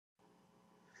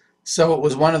So it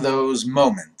was one of those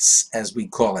moments, as we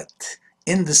call it,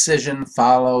 indecision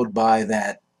followed by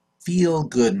that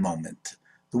feel-good moment,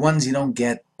 the ones you don't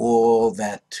get all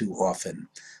that too often.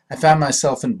 I found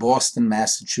myself in Boston,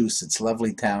 Massachusetts,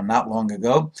 lovely town, not long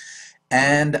ago,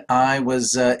 and I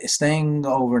was staying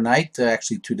overnight,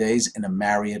 actually 2 days, in a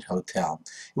Marriott hotel.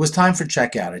 It was time for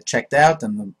checkout. I checked out,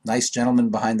 and the nice gentleman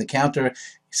behind the counter,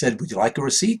 he said, "Would you like a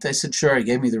receipt?" I said, "Sure." He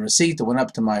gave me the receipt. I went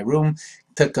up to my room,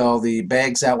 took all the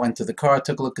bags out, went to the car,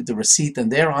 took a look at the receipt, and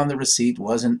there on the receipt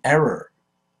was an error.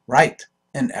 Right,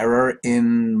 an error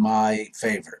in my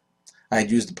favor. I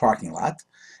had used the parking lot,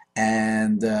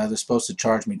 and they're supposed to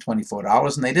charge me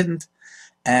 $24, and they didn't.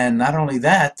 And not only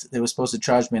that, they were supposed to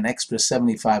charge me an extra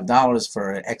 $75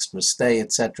 for an extra stay,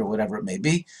 etc., whatever it may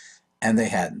be, and they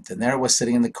hadn't. And there I was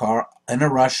sitting in the car in a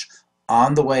rush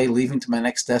on the way, leaving to my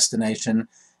next destination.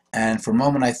 And for a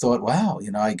moment I thought, wow,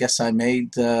 I guess I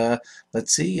made,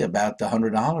 let's see, about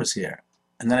 $100 here.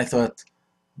 And then I thought,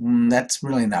 that's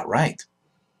really not right.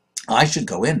 I should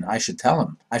go in. I should tell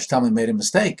him. I should tell him he made a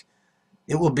mistake.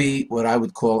 It will be what I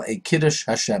would call a Kiddush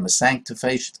Hashem, a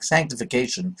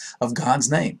sanctification of God's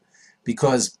name,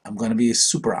 because I'm going to be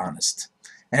super honest.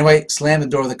 Anyway, slammed the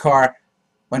door of the car,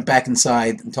 went back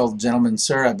inside and told the gentleman,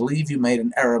 "Sir, I believe you made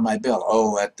an error in my bill."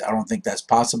 "Oh, I don't think that's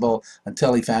possible,"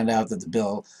 until he found out that the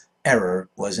bill error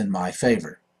was in my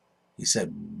favor. He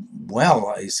said,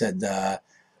 "Well," I said, "Yeah,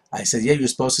 you're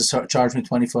supposed to charge me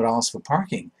 $24 for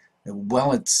parking."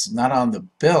 "Well, it's not on the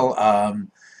bill."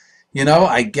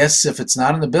 I guess if it's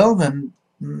not in the bill, then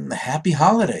happy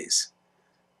holidays.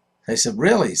 I said,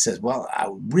 "Really?" He says, "Well, I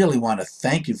really want to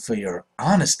thank you for your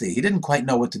honesty." He didn't quite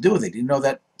know what to do with it. He didn't know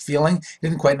that feeling. He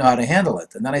didn't quite know how to handle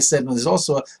it. And then I said, "Well, there's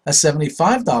also a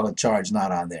 $75 charge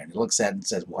not on there." And he looks at it and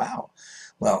says, "Wow.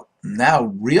 Well,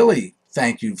 now really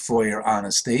thank you for your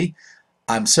honesty.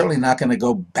 I'm certainly not going to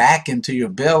go back into your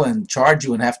bill and charge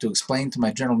you and have to explain to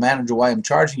my general manager why I'm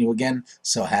charging you again.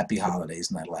 So happy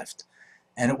holidays." And I left.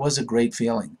 And it was a great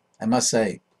feeling, I must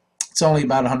say. It's only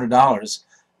about $100,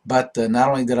 but not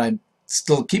only did I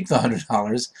still keep the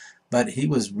 $100, but he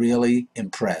was really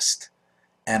impressed.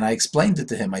 And I explained it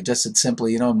to him. I just said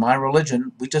simply, in my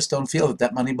religion, we just don't feel that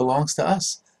that money belongs to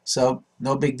us. So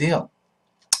no big deal.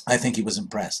 I think he was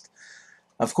impressed.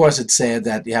 Of course, it's sad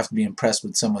that you have to be impressed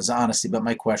with someone's honesty, but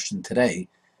my question today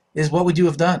is, what would you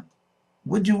have done?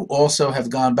 Would you also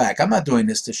have gone back? I'm not doing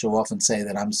this to show off and say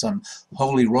that I'm some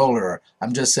holy roller.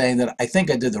 I'm just saying that I think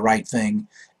I did the right thing,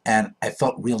 and I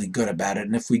felt really good about it.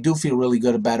 And if we do feel really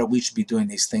good about it, we should be doing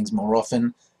these things more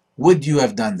often. Would you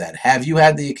have done that? Have you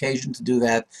had the occasion to do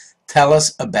that? Tell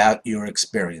us about your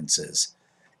experiences.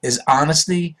 Is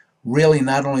honesty really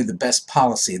not only the best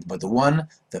policy, but the one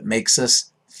that makes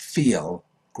us feel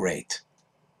great?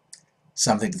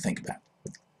 Something to think about.